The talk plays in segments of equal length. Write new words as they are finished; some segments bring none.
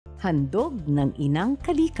handog ng inang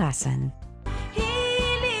kalikasan.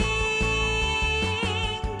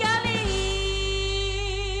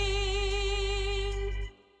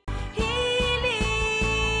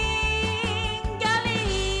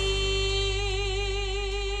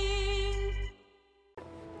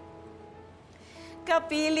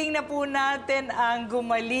 Kapiling na po natin ang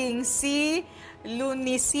gumaling si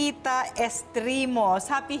Lunisita Estrimos.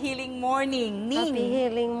 Happy healing morning, Ning. Happy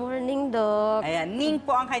healing morning, Doc. Ayan, Ning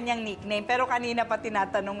po ang kanyang nickname. Pero kanina pa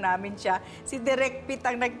tinatanong namin siya. Si Direk Pit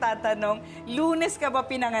ang nagtatanong, Lunes ka ba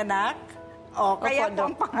pinanganak? O, kaya po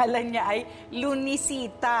ang pangalan niya ay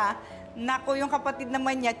Lunisita. Nako, yung kapatid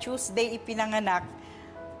naman niya, Tuesday ipinanganak.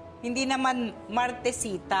 Hindi naman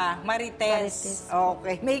Martesita, Marites.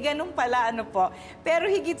 Okay, may ganun pala, ano po. Pero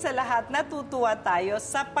higit sa lahat, natutuwa tayo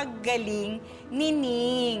sa paggaling ni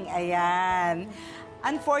Ning. Ayan.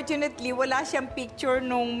 Unfortunately, wala siyang picture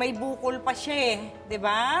nung may bukol pa siya eh.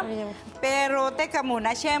 Diba? Pero teka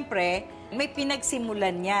muna, syempre, may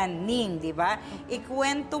pinagsimulan yan, Ning, diba?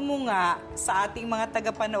 Ikwento mo nga sa ating mga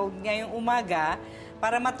tagapanood ngayong umaga,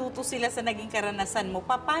 para matuto sila sa naging karanasan mo.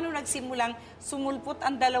 Paano nagsimulang sumulpot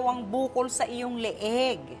ang dalawang bukol sa iyong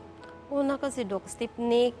leeg? Una kasi, Dok, stiff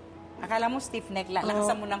neck. Akala mo stiff neck lang,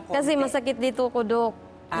 lakasan mo ng konti. Kasi masakit dito ko, Dok,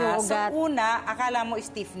 yung ugat. So una, akala mo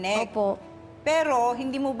stiff neck. Opo. Pero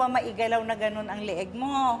hindi mo ba maigalaw na ganun ang leeg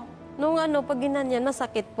mo? Nung pag ginanyan,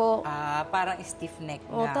 nasakit po. Parang stiff neck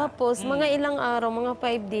na. Tapos, mga ilang araw, mga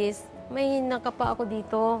 5 days, may nakapa ako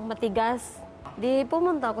dito, matigas. Di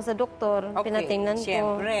pumunta ako sa doktor, pinatingnan ko.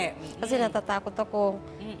 Siyempre. Kasi natatakot ako.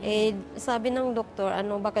 Sabi ng doktor,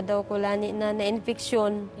 baka daw ko lani na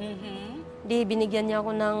na-infeksyon. Di binigyan niya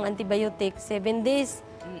ako ng antibiotic, 7 days.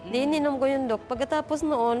 Di ininom ko yung Dok. Pagkatapos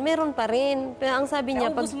noon, meron pa rin. Pero ang sabi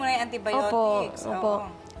niya... Naubos mo na yung antibiotics. Opo.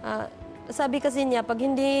 Sabi kasi niya, pag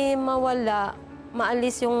hindi mawala,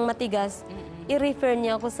 maalis yung matigas, i-refer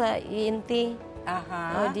niya ako sa ENT.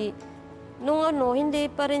 Nung hindi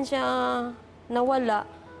pa rin siya nawala,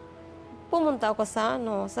 pumunta ako sa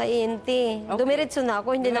ENT. Dumiretso na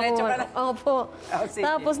ako, hindi na ako. Opo.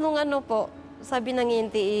 Tapos nung po, sabi ng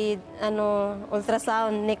ENT,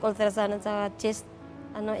 ultrasound, neck ultrasound at sa chest,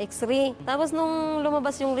 x-ray. Tapos nung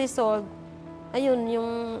lumabas yung result, ayun, yung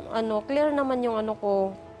clear naman yung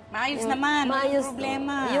ko. Maayos naman, maayos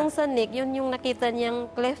problema. Yung sa neck, yun yung nakita niyang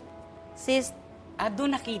cleft cyst.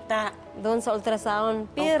 Doon nakita? Doon sa ultrasound.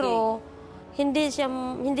 Pero, hindi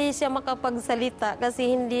siya makapagsalita kasi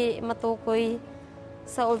hindi matukoy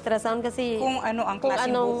sa ultrasound kasi kung ano ang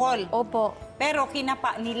klaseng bukol. Opo. Pero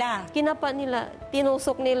kinapa nila.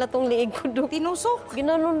 Tinusok nila tong liig ko, Dok. Tinusok?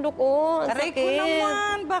 Ginanundok ko. Aray ko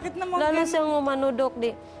naman. Bakit naman lalo siyang umano, Dok.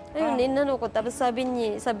 Ayun, inano ko. Tapos sabi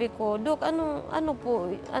ko, Dok,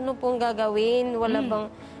 ano po ang gagawin? Wala bang,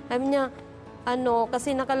 sabi niya,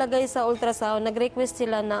 kasi nakalagay sa ultrasound, nag-request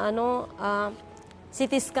sila na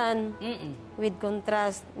CT scan with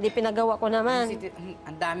contrast. Di pinagawa ko naman.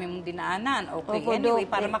 Ang dami mong dinaanan. Okay, anyway,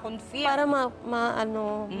 para ma-confirm. Para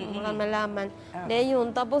malaman.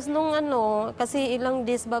 Yun. Tapos nung kasi ilang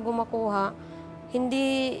days bago makuha,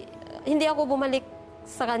 hindi ako bumalik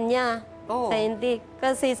sa kanya. Sa hindi.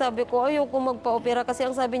 Kasi sabi ko, ayoko magpa-opera. Kasi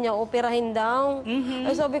ang sabi niya, operahin daw.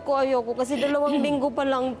 Ay sabi ko, ayoko. Kasi 2 linggo pa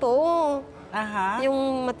lang to.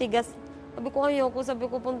 Yung matigas. Sabi ko, ayoko. Sabi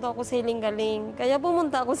ko, punta ako sa hiling-galing. Kaya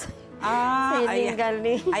pumunta ako sa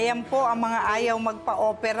hiling-galing. Ayan po, ang mga ayaw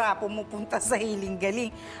magpa-opera, pumupunta sa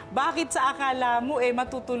hiling-galing. Bakit sa akala mo,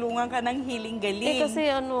 matutulungan ka ng hiling-galing? Kasi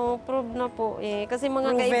prove na po. Kasi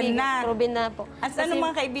mga kaibigan, proven na po. Ano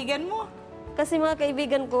mga kaibigan mo? Kasi mga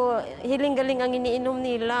kaibigan ko, hiling-galing ang iniinom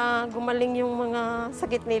nila. Gumaling yung mga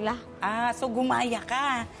sakit nila. So gumaya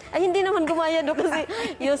ka? Ay, hindi naman gumaya, Dok. Kasi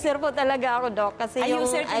user po talaga ako, Dok. Kasi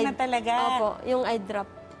user ka na talaga? Opo, yung eye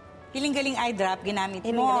drop. Hiling-galing eye drop, ginamit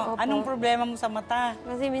mo? Anong problema mo sa mata?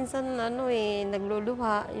 Kasi minsan,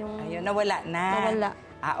 nagluluha. Ayun, nawala na? Nawala.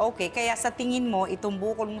 Okay. Kaya sa tingin mo, itong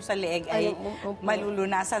bukol mo sa leeg ay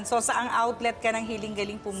malulunasan. So, saang outlet ka ng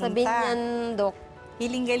hiling-galing pumunta? Sa Binyan, Dok.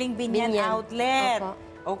 Hiling-galing Binyan Outlet. Opo.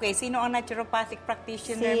 Okay, sino ang naturopathic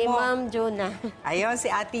practitioner mo? Si Ma'am Jonah. Ayun, si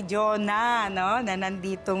Ate Jonah, na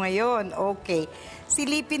nandito ngayon. Okay.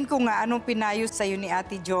 Silipin ko nga anong pinayos sa'yo ni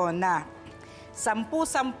Ate Jonah. 10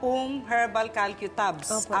 herbal calcutabs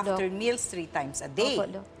after meals 3 times a day. Opo,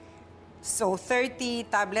 Dok. So, 30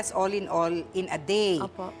 tablets all in a day.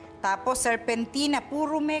 Opo. Tapos, serpentina,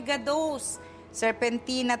 puro mega dose.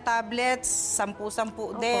 Serpentina tablets, 10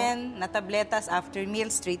 din, na tabletas after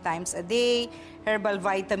meals 3 times a day. Herbal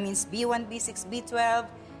vitamins B1, B6, B12,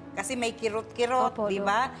 kasi may kirot-kirot, di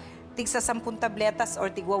ba? tigsa 10 tabletas or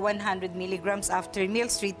tigwa 100 milligrams after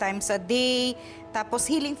meals 3 times a day. Tapos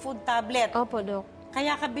healing food tablet. Opo, Dok.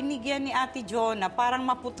 Kaya ka binigyan ni Ate Jonah, parang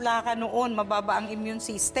maputla ka noon, mababa ang immune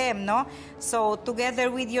system, no? So, together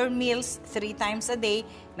with your meals, 3 times a day,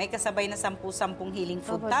 may kasabay na 10 healing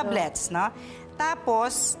food tablets, no?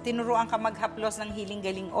 Tapos, tinuruan ka maghaplos ng healing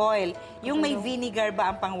galing oil. Yung may vinegar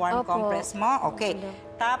ba ang pang-warm compress mo? Okay.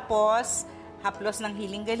 Tapos, haplos ng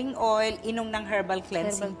healing galing oil, inom ng herbal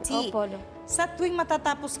cleansing tea. Sa tuwing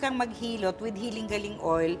matatapos kang maghilot with healing galing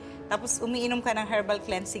oil, tapos umiinom ka ng herbal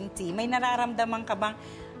cleansing tea, may nararamdaman ka bang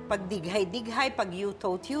pagdighay-dighay,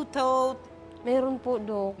 pag-utot-utot? Meron po,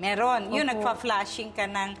 Dok. Meron. Yun, nagpa-flashing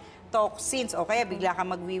ka ng toxins o kaya bigla ka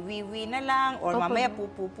magwiwiwi na lang or mamaya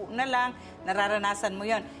pupupu na lang, nararanasan mo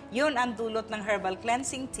yon. Yun ang dulot ng herbal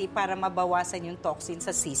cleansing tea para mabawasan yung toxin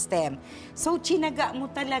sa system. So, chinaga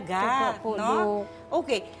mo talaga, no?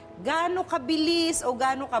 Okay. Gaano kabilis o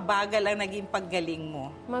gaano kabagal ang naging paggaling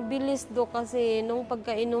mo? Mabilis, Dok, kasi nung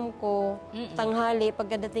pagkainom ko, tanghali,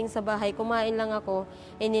 pagkadating sa bahay, kumain lang ako,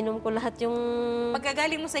 ininom ko lahat yung...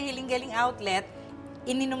 Pagkagaling mo sa Hiling-Galing outlet,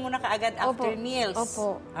 ininom mo na kaagad after meals?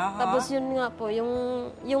 Opo. Tapos yun nga po,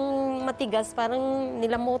 yung matigas, parang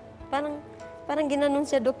nilamot, parang ginanon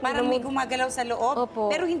siya, Dok. Parang may gumagalaw sa loob? Opo.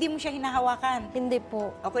 Pero hindi mo siya hinahawakan? Hindi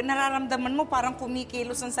po. Okay, nararamdaman mo parang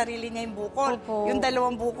kumikilos ang sarili niya yung bukol. Opo. Yung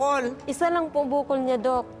 2 bukol. Isa lang po bukol niya,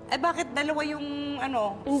 Dok. Eh bakit 2 yung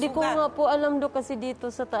Hindi ko sugat? nga po alam, Dok, kasi dito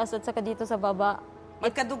sa taas at saka dito sa baba.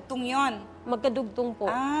 Magkadugtong yon. Magkadugtong po.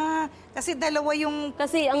 Kasi 2 yung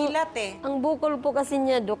Kasi pilat ang bukol po kasi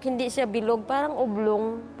niya, Dok, hindi siya bilog, parang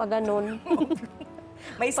oblong, pag ganun.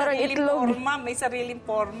 May parang sariling itlog. forma, may sariling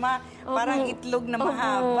forma. Parang itlog na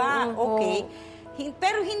mahaba. Okay.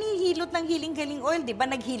 Pero hinihilot ng healing galing oil, di ba?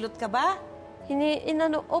 Naghilot ka ba?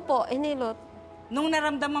 Opo, hinilot. Nung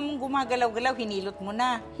naramdaman mong gumagalaw-galaw, hinilot mo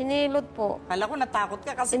na. Hinilot po. Kala ko natakot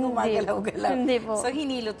ka kasi Hindi gumagalaw-galaw. Hindi po. So,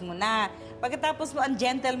 hinilot mo na. Pagkatapos mo ang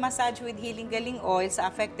gentle massage with healing galing oil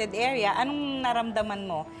sa affected area, anong naramdaman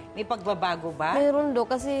mo? May pagbabago ba? Mayroon,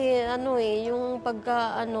 Dok, kasi yung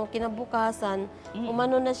kinabukasan,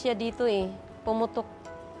 umano na siya dito pumutok.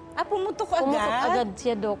 Pumutok agad? Pumutok agad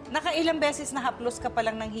siya, Dok. Nakailang beses na haplos ka pa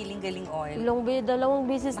lang ng healing galing oil? 2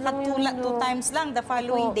 beses lang yun, Dok. 2 times lang, the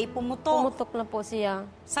following day pumutok. Pumutok na po siya.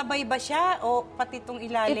 Sabay ba siya o pati itong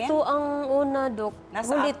ilalim? Ito ang una, Dok.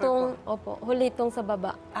 Nasa upper Hulitong sa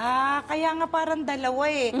baba. Kaya nga parang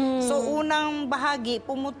 2 So, unang bahagi,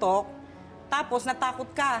 pumutok, tapos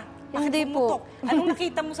natakot ka. Bakit Hindi pumutok? po. Anong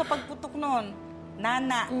nakita mo sa pagputok noon?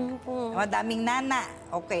 Nana. Madaming nana.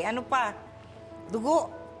 Okay, ano pa?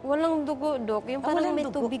 Dugo. Walang dugo, Dok. Yung parang may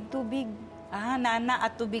tubig-tubig. Nana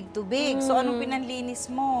at tubig-tubig. So, anong pinanlinis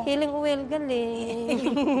mo? Healing oil,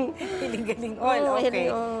 galing. Healing galing oil, okay.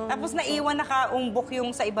 Tapos naiwan nakaumbok yung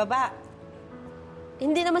sa ibaba.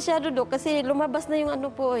 Hindi na masyado, Dok, kasi lumabas na yung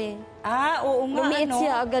po Oo nga, lumiit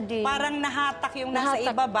siya agad Parang nahatak yung nasa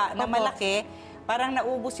ibaba na malaki. Parang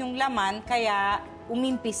naubos yung laman, kaya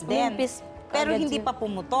umimpis din. Pero hindi pa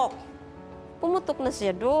pumutok. Pumutok na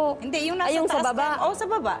siya, Dok. Hindi, yung nasa taas. Sa baba. Sa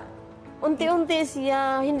baba. Unti-unti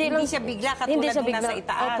siya. Hindi siya bigla katulad ng nasa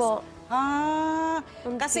itaas. Opo.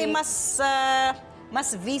 Kasi mas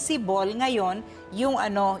visible ngayon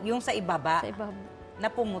yung sa ibaba. Sa ibaba.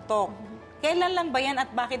 Na pumutok. Kailan lang ba yan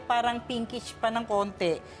at bakit parang pinkish pa ng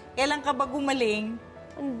konti? Kailan ka ba gumaling?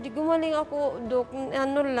 Hindi gumaling ako, Dok.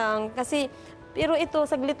 Pero ito,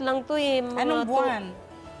 saglit lang to Anong buwan?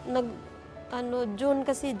 June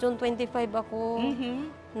kasi, June 25 ako.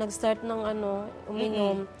 Nag-start ng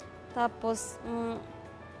uminom. Tapos,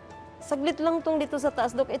 saglit lang tong dito sa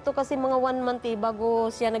taas, Dok. Ito kasi mga 1 month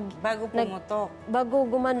bago siya Bago pumutok. Bago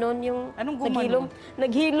gumanon yung... Anong gumanon?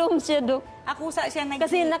 Naghilom siya, Dok. Akusa siya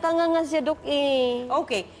Kasi nakanganga siya, Dok,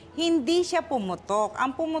 Okay. Hindi siya pumutok.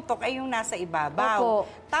 Ang pumutok ay yung nasa ibabaw.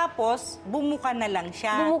 Opo. Tapos, bumuka na lang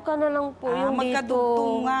siya. Bumuka na lang po yung dito.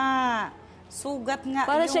 Magkadugtong nga. Sugat nga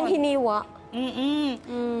Para yun. siyang hiniwa.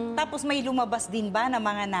 Tapos may lumabas din ba na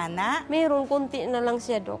mga nana? Mayroon, konti na lang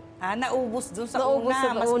siya, Dok. Naubos dun sa Naubos una,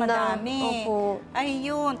 sa mas una. madami. Opo.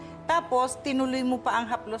 Ayun. Tapos, tinuloy mo pa ang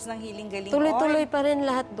haplos ng healing galing Tuloy-tuloy oil. pa rin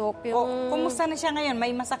lahat, Dok. Kumusta na siya ngayon?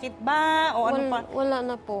 May masakit ba? O ano pa? Wala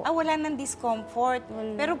na po. Wala nang discomfort.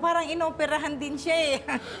 Pero parang inoperahan din siya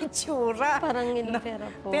Itsura. Parang inopera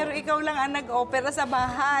po. Pero ikaw lang ang nag-opera sa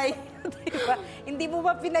bahay. Diba? Hindi mo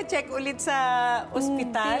ba pina-check ulit sa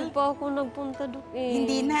ospital? Hindi pa ako nagpunta, Dok.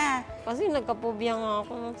 Hindi na. Kasi nagkapobya nga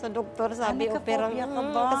ako sa doktor. Sabi, opera. Nagkapobya ka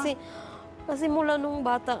ba? Kasi mula nung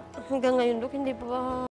bata hanggang ngayon, Dok, hindi pa